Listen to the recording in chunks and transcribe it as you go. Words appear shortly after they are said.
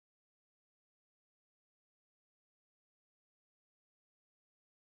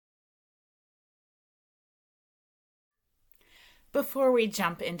Before we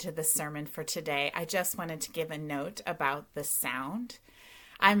jump into the sermon for today, I just wanted to give a note about the sound.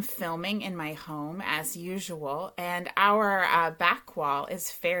 I'm filming in my home as usual, and our back wall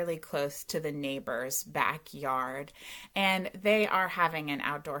is fairly close to the neighbor's backyard, and they are having an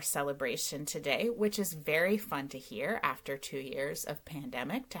outdoor celebration today, which is very fun to hear after 2 years of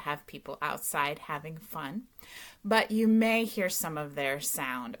pandemic, to have people outside having fun. But you may hear some of their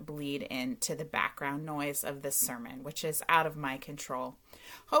sound bleed into the background noise of this sermon, which is out of my control.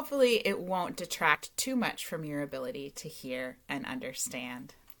 Hopefully, it won't detract too much from your ability to hear and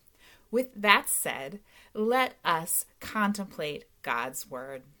understand. With that said, let us contemplate God's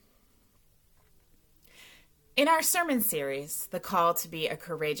Word. In our sermon series, The Call to be a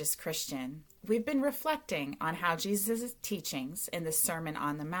Courageous Christian, we've been reflecting on how Jesus' teachings in the Sermon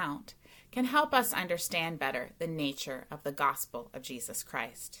on the Mount can help us understand better the nature of the gospel of Jesus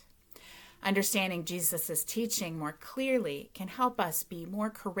Christ. Understanding Jesus' teaching more clearly can help us be more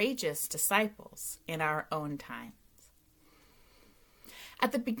courageous disciples in our own time.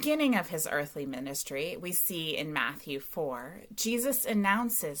 At the beginning of his earthly ministry, we see in Matthew 4, Jesus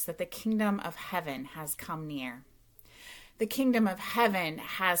announces that the kingdom of heaven has come near. The kingdom of heaven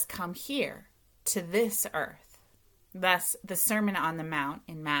has come here, to this earth. Thus, the Sermon on the Mount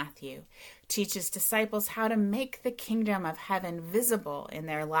in Matthew teaches disciples how to make the kingdom of heaven visible in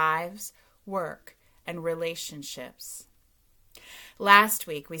their lives, work, and relationships. Last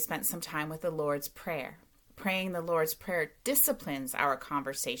week, we spent some time with the Lord's Prayer. Praying the Lord's Prayer disciplines our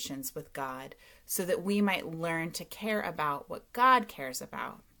conversations with God so that we might learn to care about what God cares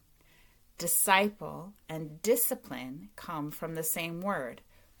about. Disciple and discipline come from the same word.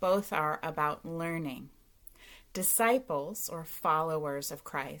 Both are about learning. Disciples, or followers of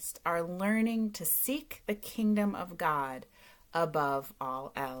Christ, are learning to seek the kingdom of God above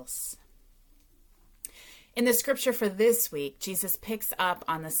all else. In the scripture for this week, Jesus picks up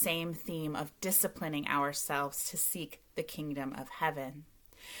on the same theme of disciplining ourselves to seek the kingdom of heaven.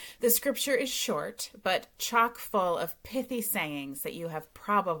 The scripture is short, but chock full of pithy sayings that you have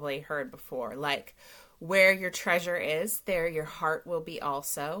probably heard before, like, "Where your treasure is, there your heart will be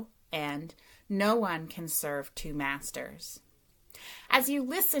also," and "No one can serve two masters." As you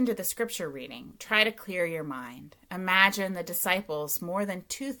listen to the scripture reading, try to clear your mind. Imagine the disciples more than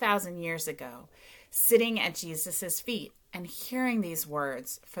 2,000 years ago sitting at Jesus' feet and hearing these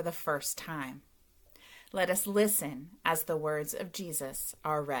words for the first time. Let us listen as the words of Jesus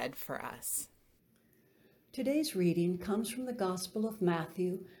are read for us. Today's reading comes from the Gospel of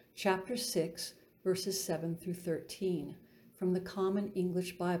Matthew, chapter 6, verses 7 through 13, from the Common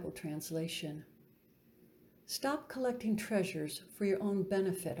English Bible translation. Stop collecting treasures for your own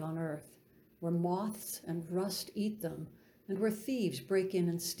benefit on earth, where moths and rust eat them, and where thieves break in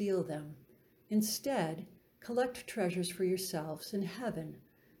and steal them. Instead, collect treasures for yourselves in heaven,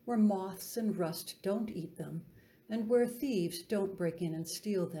 where moths and rust don't eat them, and where thieves don't break in and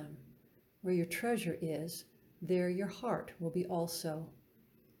steal them. Where your treasure is, there your heart will be also.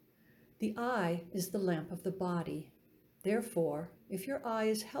 The eye is the lamp of the body. Therefore, if your eye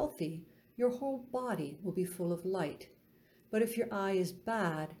is healthy, your whole body will be full of light. But if your eye is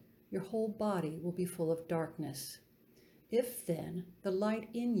bad, your whole body will be full of darkness. If then the light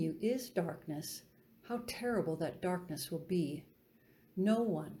in you is darkness, how terrible that darkness will be. No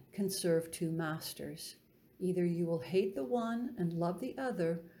one can serve two masters. Either you will hate the one and love the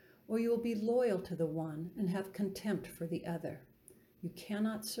other, or you will be loyal to the one and have contempt for the other. You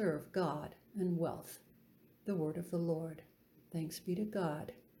cannot serve God and wealth. The word of the Lord. Thanks be to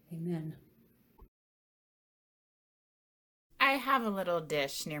God. Amen. I have a little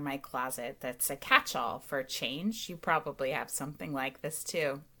dish near my closet that's a catch-all for change. You probably have something like this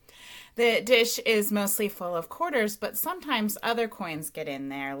too. The dish is mostly full of quarters, but sometimes other coins get in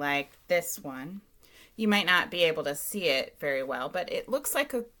there, like this one. You might not be able to see it very well, but it looks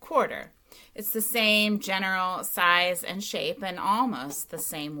like a quarter. It's the same general size and shape and almost the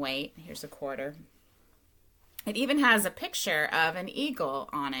same weight. Here's a quarter. It even has a picture of an eagle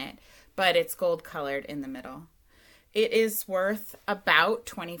on it, but it's gold-colored in the middle. It is worth about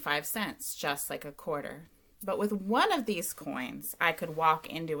 25 cents, just like a quarter. But with one of these coins, I could walk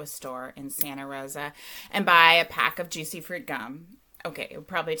into a store in Santa Rosa and buy a pack of Juicy Fruit gum. Okay, it would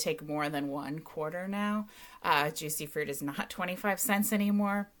probably take more than one quarter now. Juicy Fruit is not 25 cents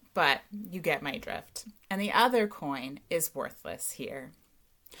anymore, but you get my drift. And the other coin is worthless here.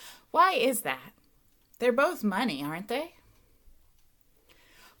 Why is that? They're both money, aren't they?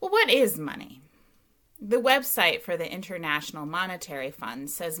 Well, what is money? The website for the International Monetary Fund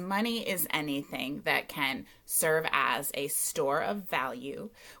says money is anything that can serve as a store of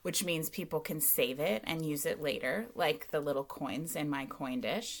value, which means people can save it and use it later, like the little coins in my coin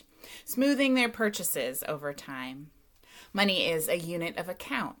dish, smoothing their purchases over time. Money is a unit of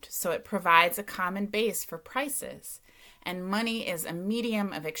account, so it provides a common base for prices. And money is a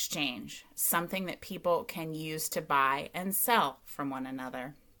medium of exchange, something that people can use to buy and sell from one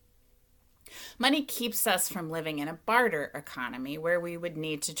another. Money keeps us from living in a barter economy where we would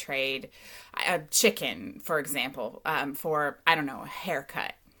need to trade a chicken, for example, for, a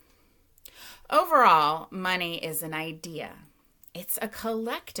haircut. Overall, money is an idea. It's a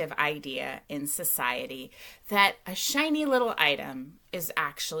collective idea in society that a shiny little item is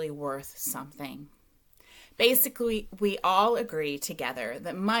actually worth something. Basically, we all agree together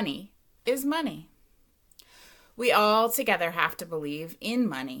that money is money. We all together have to believe in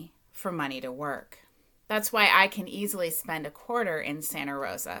money for money to work. That's why I can easily spend a quarter in Santa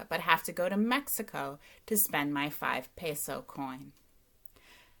Rosa, but have to go to Mexico to spend my 5 peso coin.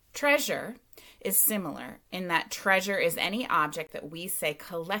 Treasure is similar in that treasure is any object that we say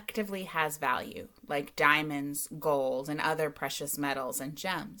collectively has value, like diamonds, gold, and other precious metals and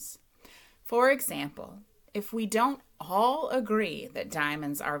gems. For example, if we don't all agree that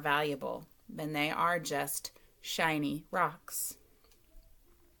diamonds are valuable, then they are just shiny rocks.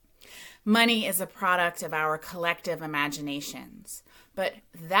 Money is a product of our collective imaginations, but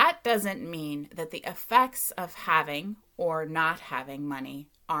that doesn't mean that the effects of having or not having money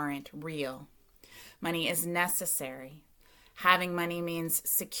aren't real. Money is necessary. Having money means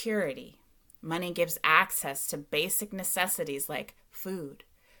security. Money gives access to basic necessities like food,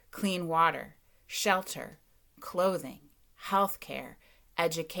 clean water, shelter, clothing, healthcare,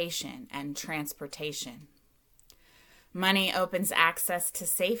 education, and transportation. Money opens access to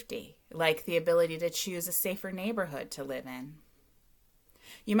safety, like the ability to choose a safer neighborhood to live in.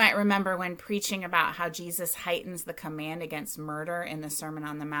 You might remember when preaching about how Jesus heightens the command against murder in the Sermon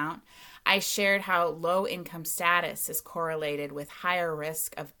on the Mount, I shared how low income status is correlated with higher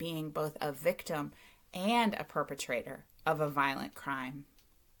risk of being both a victim and a perpetrator of a violent crime.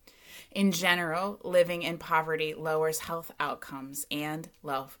 In general, living in poverty lowers health outcomes and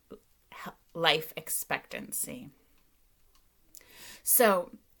life expectancy. So,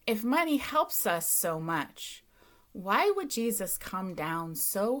 if money helps us so much, why would Jesus come down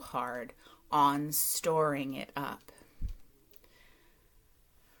so hard on storing it up?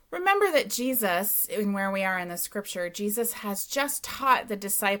 Remember that Jesus, in where we are in the scripture, Jesus has just taught the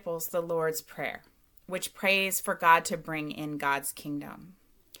disciples the Lord's Prayer, which prays for God to bring in God's kingdom.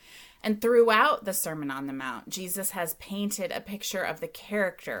 And throughout the Sermon on the Mount, Jesus has painted a picture of the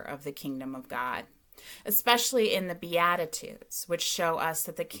character of the kingdom of God, especially in the Beatitudes, which show us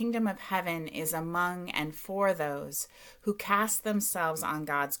that the kingdom of heaven is among and for those who cast themselves on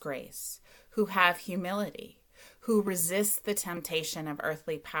God's grace, who have humility, who resist the temptation of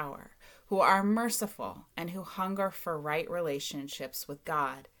earthly power, who are merciful, and who hunger for right relationships with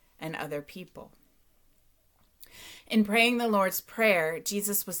God and other people. In praying the Lord's Prayer,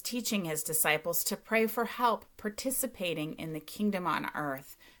 Jesus was teaching his disciples to pray for help participating in the kingdom on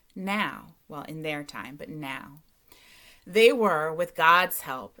earth now, well, in their time, but now. They were, with God's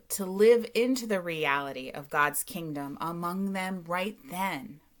help, to live into the reality of God's kingdom among them right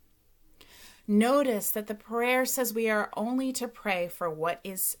then. Notice that the prayer says we are only to pray for what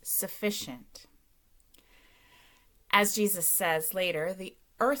is sufficient. As Jesus says later, the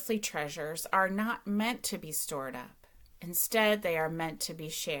earthly treasures are not meant to be stored up. Instead, they are meant to be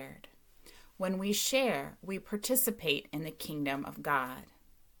shared. When we share, we participate in the kingdom of God.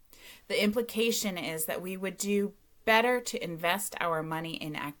 The implication is that we would do better to invest our money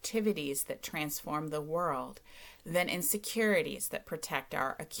in activities that transform the world than in securities that protect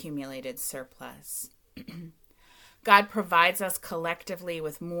our accumulated surplus. God provides us collectively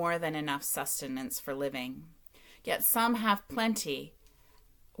with more than enough sustenance for living. Yet some have plenty,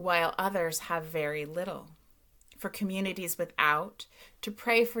 while others have very little. For communities without, to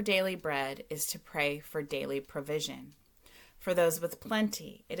pray for daily bread is to pray for daily provision. For those with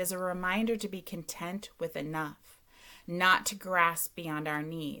plenty, it is a reminder to be content with enough, not to grasp beyond our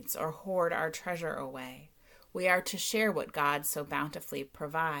needs or hoard our treasure away. We are to share what God so bountifully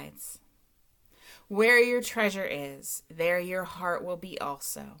provides. Where your treasure is, there your heart will be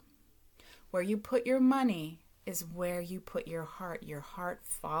also. Where you put your money is where you put your heart. Your heart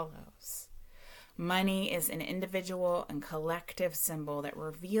follows. Money is an individual and collective symbol that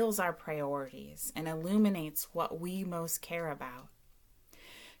reveals our priorities and illuminates what we most care about.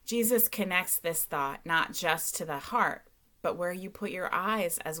 Jesus connects this thought not just to the heart, but where you put your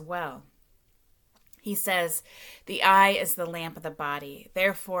eyes as well. He says, the eye is the lamp of the body.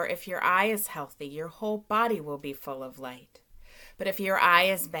 Therefore, if your eye is healthy, your whole body will be full of light. But if your eye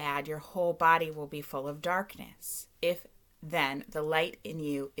is bad, your whole body will be full of darkness. If then the light in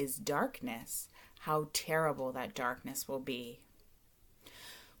you is darkness, how terrible that darkness will be.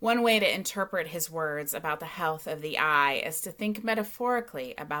 One way to interpret his words about the health of the eye is to think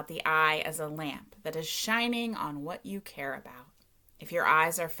metaphorically about the eye as a lamp that is shining on what you care about. If your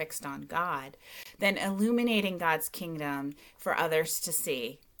eyes are fixed on God, then illuminating God's kingdom for others to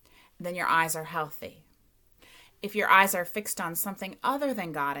see, then your eyes are healthy. If your eyes are fixed on something other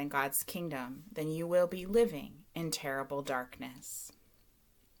than God and God's kingdom, then you will be living in terrible darkness.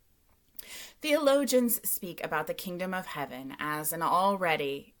 Theologians speak about the kingdom of heaven as an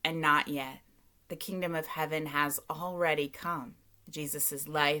already and not yet. The kingdom of heaven has already come. Jesus'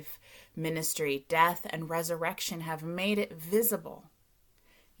 life, ministry, death, and resurrection have made it visible.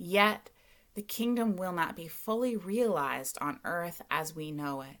 Yet, the kingdom will not be fully realized on earth as we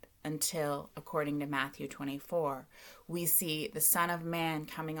know it until, according to Matthew 24, we see the Son of Man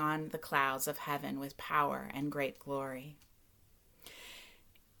coming on the clouds of heaven with power and great glory.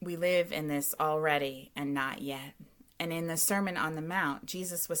 We live in this already and not yet. And in the Sermon on the Mount,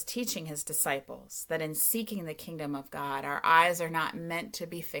 Jesus was teaching his disciples that in seeking the kingdom of God, our eyes are not meant to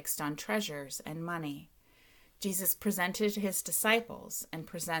be fixed on treasures and money. Jesus presented his disciples and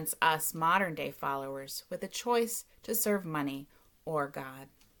presents us modern-day followers with a choice to serve money or God.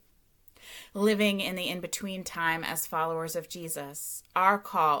 Living in the in-between time as followers of Jesus, our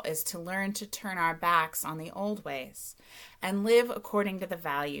call is to learn to turn our backs on the old ways and live according to the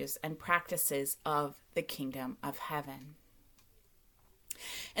values and practices of the kingdom of heaven.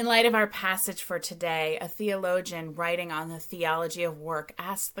 In light of our passage for today, a theologian writing on the theology of work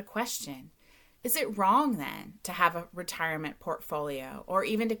asked the question, is it wrong then to have a retirement portfolio or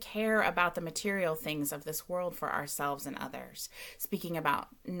even to care about the material things of this world for ourselves and others? Speaking about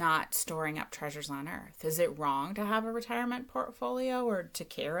not storing up treasures on earth. Is it wrong to have a retirement portfolio or to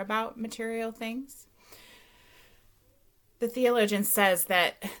care about material things? The theologian says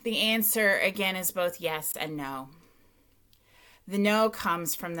that the answer again is both yes and no. The no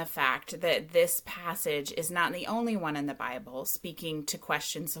comes from the fact that this passage is not the only one in the Bible speaking to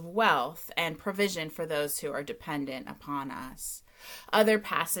questions of wealth and provision for those who are dependent upon us. Other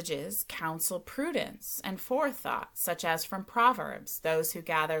passages counsel prudence and forethought, such as from Proverbs, those who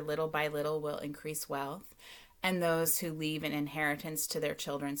gather little by little will increase wealth, and those who leave an inheritance to their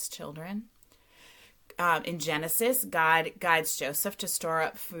children's children. In Genesis, God guides Joseph to store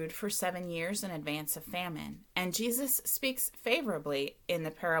up food for 7 years in advance of famine. And Jesus speaks favorably in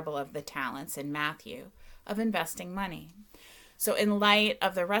the parable of the talents in Matthew of investing money. So in light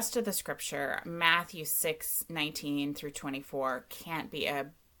of the rest of the scripture, Matthew 6:19 through 24 can't be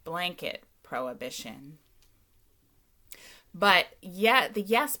a blanket prohibition. But yet the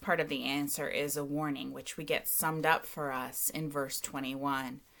yes part of the answer is a warning, which we get summed up for us in verse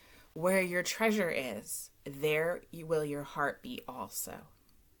 21. Where your treasure is, there will your heart be also.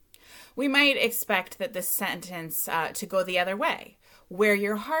 We might expect that this sentence to go the other way. Where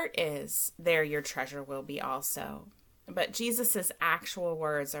your heart is, there your treasure will be also. But Jesus' actual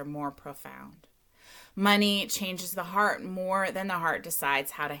words are more profound. Money changes the heart more than the heart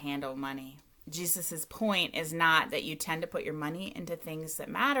decides how to handle money. Jesus' point is not that you tend to put your money into things that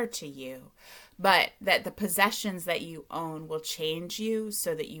matter to you, but that the possessions that you own will change you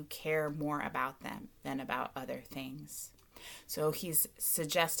so that you care more about them than about other things. So he's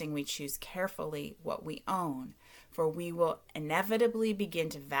suggesting we choose carefully what we own, for we will inevitably begin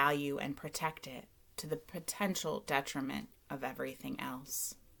to value and protect it to the potential detriment of everything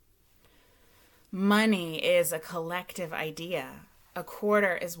else. Money is a collective idea. A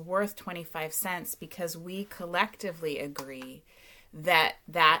quarter is worth 25 cents because we collectively agree that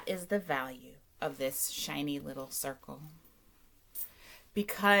that is the value of this shiny little circle.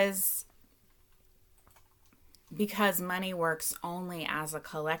 Because money works only as a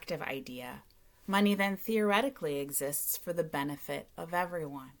collective idea, money then theoretically exists for the benefit of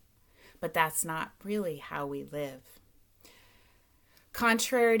everyone. But that's not really how we live.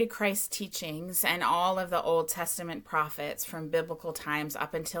 Contrary to Christ's teachings and all of the Old Testament prophets from biblical times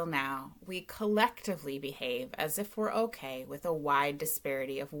up until now, we collectively behave as if we're okay with a wide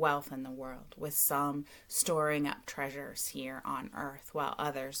disparity of wealth in the world, with some storing up treasures here on earth while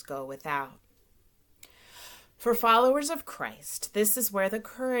others go without. For followers of Christ, this is where the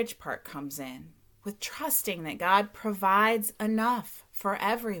courage part comes in, with trusting that God provides enough for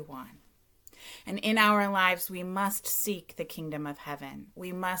everyone. And in our lives, we must seek the kingdom of heaven.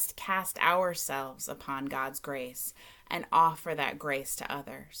 We must cast ourselves upon God's grace and offer that grace to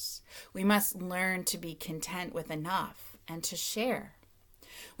others. We must learn to be content with enough and to share.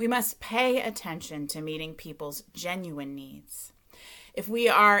 We must pay attention to meeting people's genuine needs. If we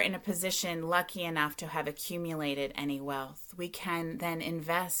are in a position lucky enough to have accumulated any wealth, we can then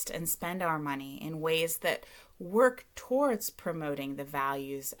invest and spend our money in ways that work towards promoting the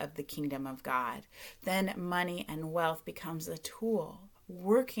values of the kingdom of God. Then money and wealth becomes a tool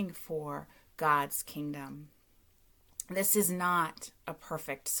working for God's kingdom. This is not a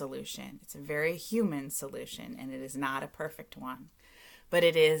perfect solution. It's a very human solution, and it is not a perfect one, but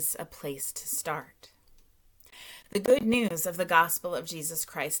it is a place to start. The good news of the gospel of Jesus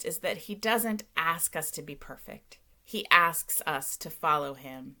Christ is that he doesn't ask us to be perfect. He asks us to follow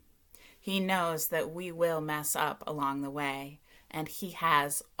him. He knows that we will mess up along the way, and he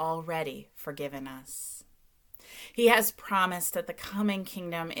has already forgiven us. He has promised that the coming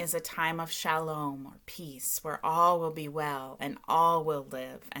kingdom is a time of shalom, or peace, where all will be well and all will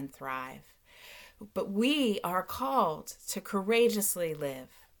live and thrive. But we are called to courageously live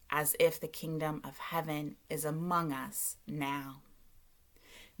as if the kingdom of heaven is among us now.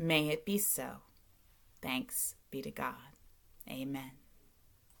 May it be so. Thanks be to God. Amen.